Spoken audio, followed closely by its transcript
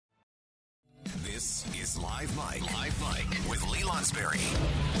This is Live Mike. Live Mike with Lee Lonsberry.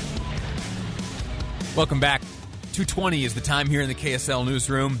 Welcome back. 2:20 is the time here in the KSL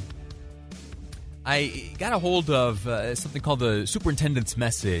newsroom. I got a hold of something called the Superintendent's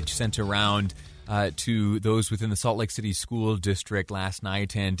Message sent around to those within the Salt Lake City School District last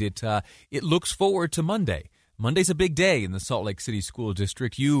night, and it looks forward to Monday. Monday's a big day in the Salt Lake City School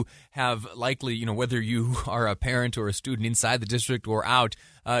District. You have likely, whether you are a parent or a student inside the district or out,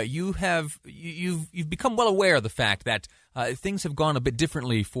 you've become well aware of the fact that things have gone a bit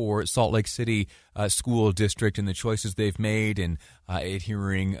differently for Salt Lake City School District and the choices they've made in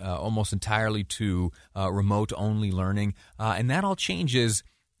adhering almost entirely to remote-only learning. And that all changes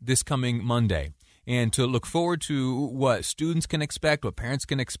this coming Monday. And to look forward to what students can expect, what parents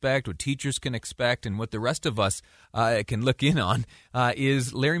can expect, what teachers can expect, and what the rest of us can look in on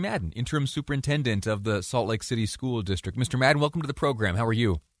is Larry Madden, Interim Superintendent of the Salt Lake City School District. Mr. Madden, welcome to the program. How are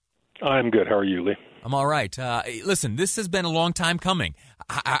you? I'm good. How are you, Lee? I'm all right. Listen, this has been a long time coming.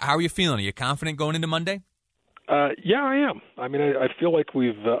 How are you feeling? Are you confident going into Monday? Yeah, I am. I mean, I feel like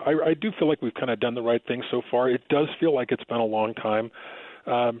I do feel like we've kind of done the right thing so far. It does feel like it's been a long time.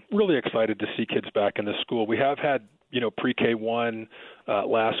 Really excited to see kids back in the school. We have had, pre-K 1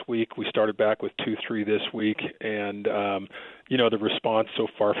 last week. We started back with 2-3 this week, and the response so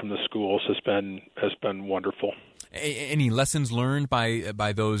far from the schools has been wonderful. Any lessons learned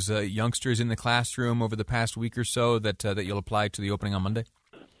by those youngsters in the classroom over the past week or so that you'll apply to the opening on Monday?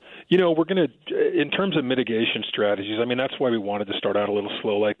 We're going to, in terms of mitigation strategies, I mean, that's why we wanted to start out a little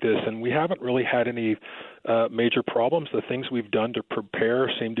slow like this, and we haven't really had any major problems. The things we've done to prepare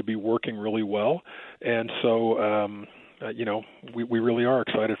seem to be working really well, and so, we really are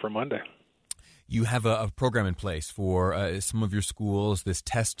excited for Monday. You have a program in place for some of your schools, this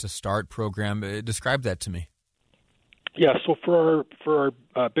Test to Start program. Describe that to me. Yeah, so for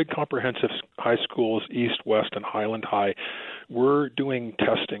our big comprehensive high schools, East, West, and Highland High, we're doing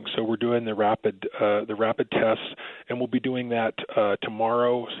testing. So we're doing the rapid tests, and we'll be doing that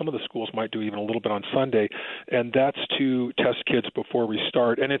tomorrow. Some of the schools might do even a little bit on Sunday, and that's to test kids before we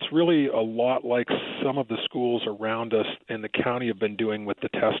start. And it's really a lot like some of the schools around us in the county have been doing with the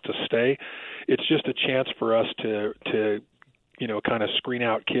Test to Stay. It's just a chance for us to kind of screen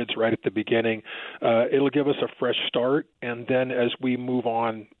out kids right at the beginning. It'll give us a fresh start, and then as we move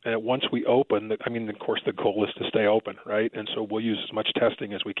on, once we open, of course, the goal is to stay open, right? And so we'll use as much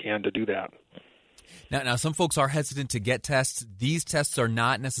testing as we can to do that. Now, some folks are hesitant to get tests. These tests are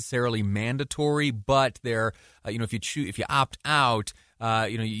not necessarily mandatory, but they're, if you opt out,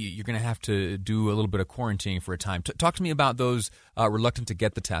 you're going to have to do a little bit of quarantining for a time. Talk to me about those reluctant to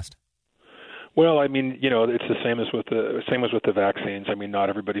get the test. Well, I mean, it's the same as with the vaccines. I mean, not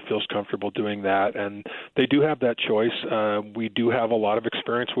everybody feels comfortable doing that, and they do have that choice. We do have a lot of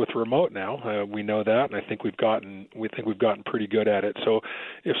experience with remote now. We know that, and I think we've gotten pretty good at it. So,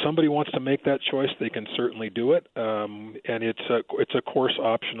 if somebody wants to make that choice, they can certainly do it. And it's a course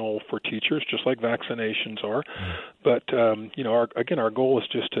optional for teachers, just like vaccinations are. But our goal is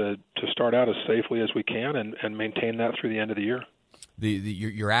just to start out as safely as we can and maintain that through the end of the year.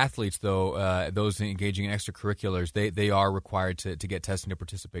 Your athletes, though, those engaging in extracurriculars, they are required to get testing to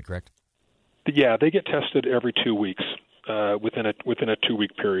participate, correct? Yeah, they get tested every 2 weeks within a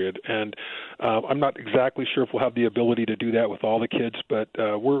 2-week period, and I'm not exactly sure if we'll have the ability to do that with all the kids, but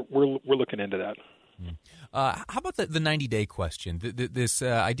we're looking into that. How about the 90-day question? This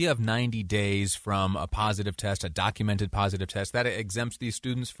idea of 90 days from a positive test, a documented positive test, that exempts these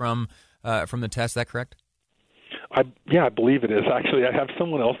students from the test. Is that correct? I believe it is. Actually, I have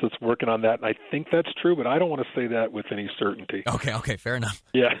someone else that's working on that, and I think that's true, but I don't want to say that with any certainty. Okay, fair enough.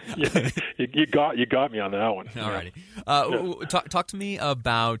 Yeah. You got me on that one. All righty. Talk to me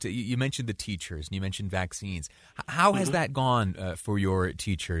about, you mentioned the teachers, and you mentioned vaccines. How has that gone for your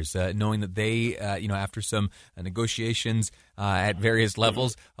teachers, knowing that they, after some negotiations at various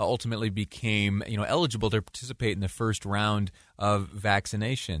levels, ultimately became, eligible to participate in the first round of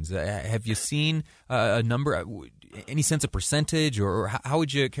vaccinations? Have you seen a number, any sense of percentage, or how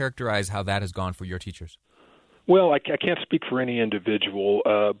would you characterize how that has gone for your teachers? Well, I can't speak for any individual,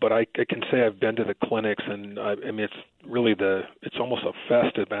 but I can say I've been to the clinics, and it's really it's almost a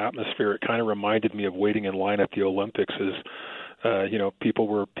festive atmosphere. It kind of reminded me of waiting in line at the Olympics. People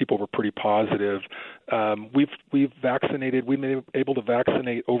were pretty positive. We've vaccinated. We've been able to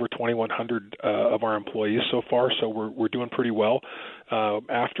vaccinate over 2,100 of our employees so far, so we're doing pretty well.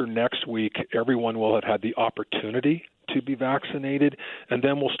 After next week, everyone will have had the opportunity to be vaccinated, and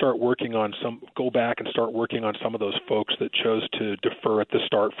then we'll go back and start working on some of those folks that chose to defer at the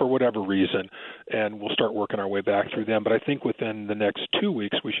start for whatever reason, and we'll start working our way back through them. But I think within the next 2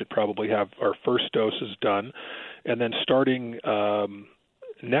 weeks, we should probably have our first doses done, and then starting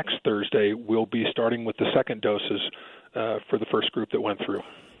next Thursday, we'll be starting with the second doses for the first group that went through.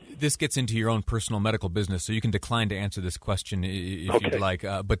 This gets into your own personal medical business, so you can decline to answer this question if you'd like.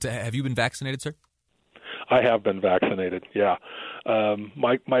 But have you been vaccinated, sir? I have been vaccinated, yeah.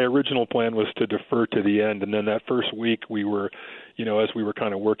 My original plan was to defer to the end, and then that first week we were, as we were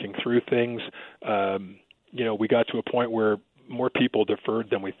kind of working through things, we got to a point where more people deferred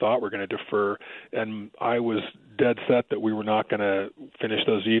than we thought were going to defer, and I was dead set that we were not going to finish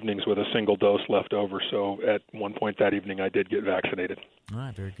those evenings with a single dose left over. So at one point that evening, I did get vaccinated. All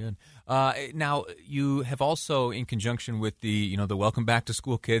right, very good. Now, you have also, in conjunction with the Welcome Back to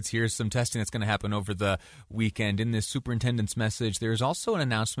School kids, here's some testing that's going to happen over the weekend. In this superintendent's message, there's also an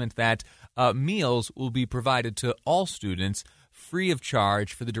announcement that meals will be provided to all students free of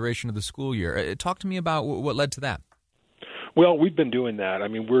charge for the duration of the school year. Talk to me about what led to that. Well, we've been doing that. I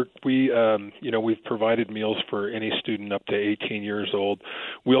mean, we've provided meals for any student up to 18 years old.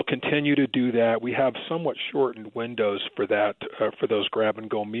 We'll continue to do that. We have somewhat shortened windows for that, for those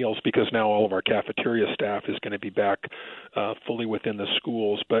grab-and-go meals, because now all of our cafeteria staff is going to be back fully within the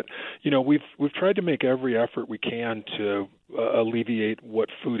schools. But we've tried to make every effort we can to alleviate what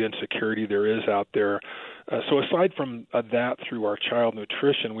food insecurity there is out there. So aside from that, through our child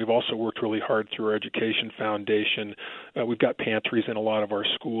nutrition, we've also worked really hard through our education foundation. We've got pantries in a lot of our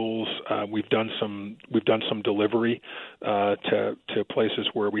schools. We've done some delivery to places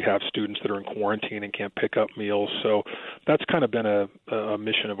where we have students that are in quarantine and can't pick up meals. So that's kind of been a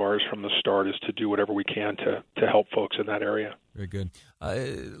mission of ours from the start, is to do whatever we can to help folks in that area. Very good.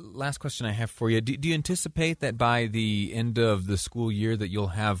 Last question I have for you. Do you anticipate that by the end of the school year that you'll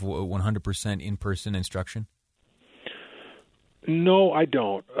have 100% in-person instruction? No, I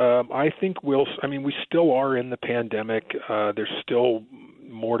don't. I think we still are in the pandemic. There's still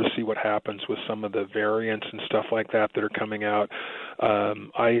more to see what happens with some of the variants and stuff like that are coming out.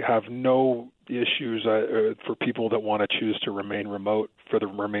 I have no issues for people that want to choose to remain remote for the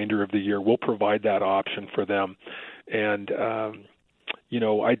remainder of the year. We'll provide that option for them. And,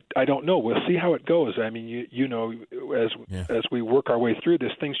 I don't know. We'll see how it goes. I mean, as we work our way through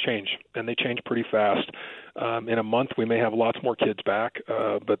this, things change, and they change pretty fast. In a month, we may have lots more kids back,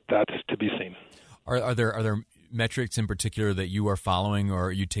 but that's to be seen. Are there metrics in particular that you are following, or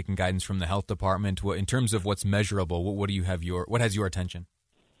are you taking guidance from the health department in terms of what's measurable? What has your attention?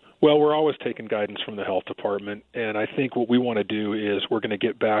 Well, we're always taking guidance from the health department, and I think what we want to do is we're going to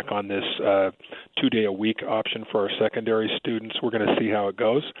get back on this 2-day-a-week option for our secondary students. We're going to see how it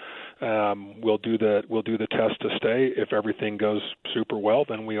goes. We'll do the test to stay. If everything goes super well,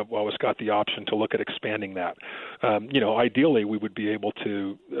 then we have always got the option to look at expanding that. Ideally, we would be able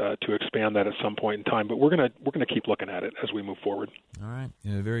to expand that at some point in time, but we're gonna keep looking at it as we move forward. All right,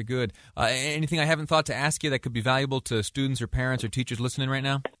 very good. Anything I haven't thought to ask you that could be valuable to students or parents or teachers listening right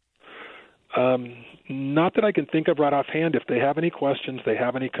now? Not that I can think of right offhand. If they have any questions, they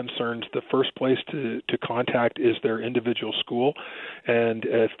have any concerns, the first place to contact is their individual school. And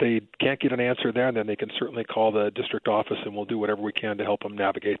if they can't get an answer there, then they can certainly call the district office, and we'll do whatever we can to help them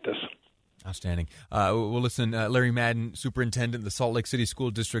navigate this. Outstanding. Well, listen, Larry Madden, Superintendent of the Salt Lake City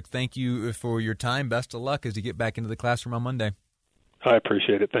School District, thank you for your time. Best of luck as you get back into the classroom on Monday. I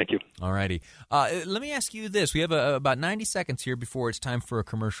appreciate it. Thank you. All righty. Let me ask you this. We have about 90 seconds here before it's time for a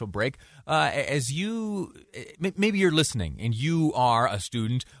commercial break. Maybe you're listening and you are a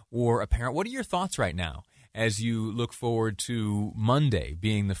student or a parent. What are your thoughts right now as you look forward to Monday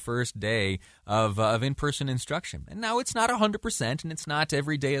being the first day of in-person instruction? And now it's not 100% and it's not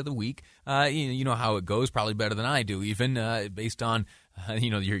every day of the week. You know how it goes, probably better than I do, even based on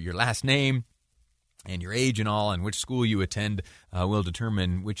your last name and your age and all, and which school you attend will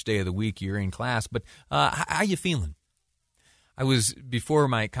determine which day of the week you're in class. But how are you feeling? Before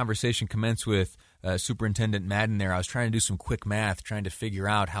my conversation commenced with Superintendent Madden there, I was trying to do some quick math, trying to figure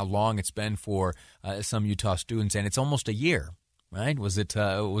out how long it's been for some Utah students, and it's almost a year, right? Was it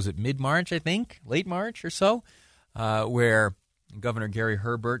mid-March, I think, late March or so, where Governor Gary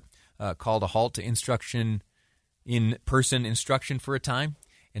Herbert called a halt to in-person instruction for a time.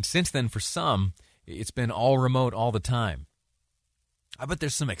 And since then, for some, it's been all remote all the time. I bet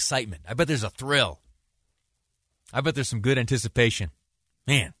there's some excitement. I bet there's a thrill. I bet there's some good anticipation.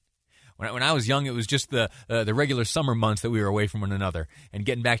 Man, when I was young, it was just the regular summer months that we were away from one another. And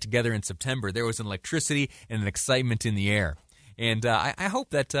getting back together in September, there was an electricity and an excitement in the air. And I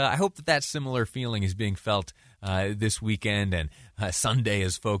hope that similar feeling is being felt this weekend and Sunday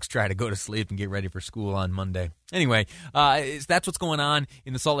as folks try to go to sleep and get ready for school on Monday. Anyway, that's what's going on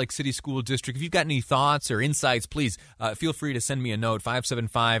in the Salt Lake City School District. If you've got any thoughts or insights, please feel free to send me a note,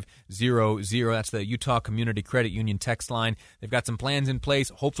 57500. That's the Utah Community Credit Union text line. They've got some plans in place.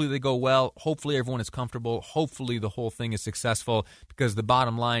 Hopefully they go well. Hopefully everyone is comfortable. Hopefully the whole thing is successful, because the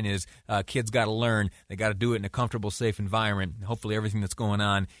bottom line is kids got to learn. They got to do it in a comfortable, safe environment. And hopefully everything that's going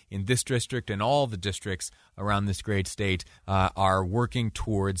on in this district and all the districts around this great state are working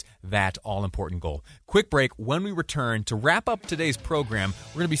towards that all-important goal. Quick break. When we return, to wrap up today's program,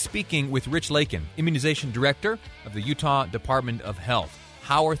 we're going to be speaking with Rich Lakin, Immunization Director of the Utah Department of Health.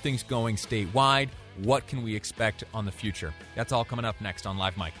 How are things going statewide? What can we expect on the future? That's all coming up next on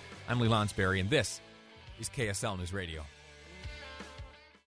Live Mike. I'm Lee Lonsberry, and this is KSL News Radio.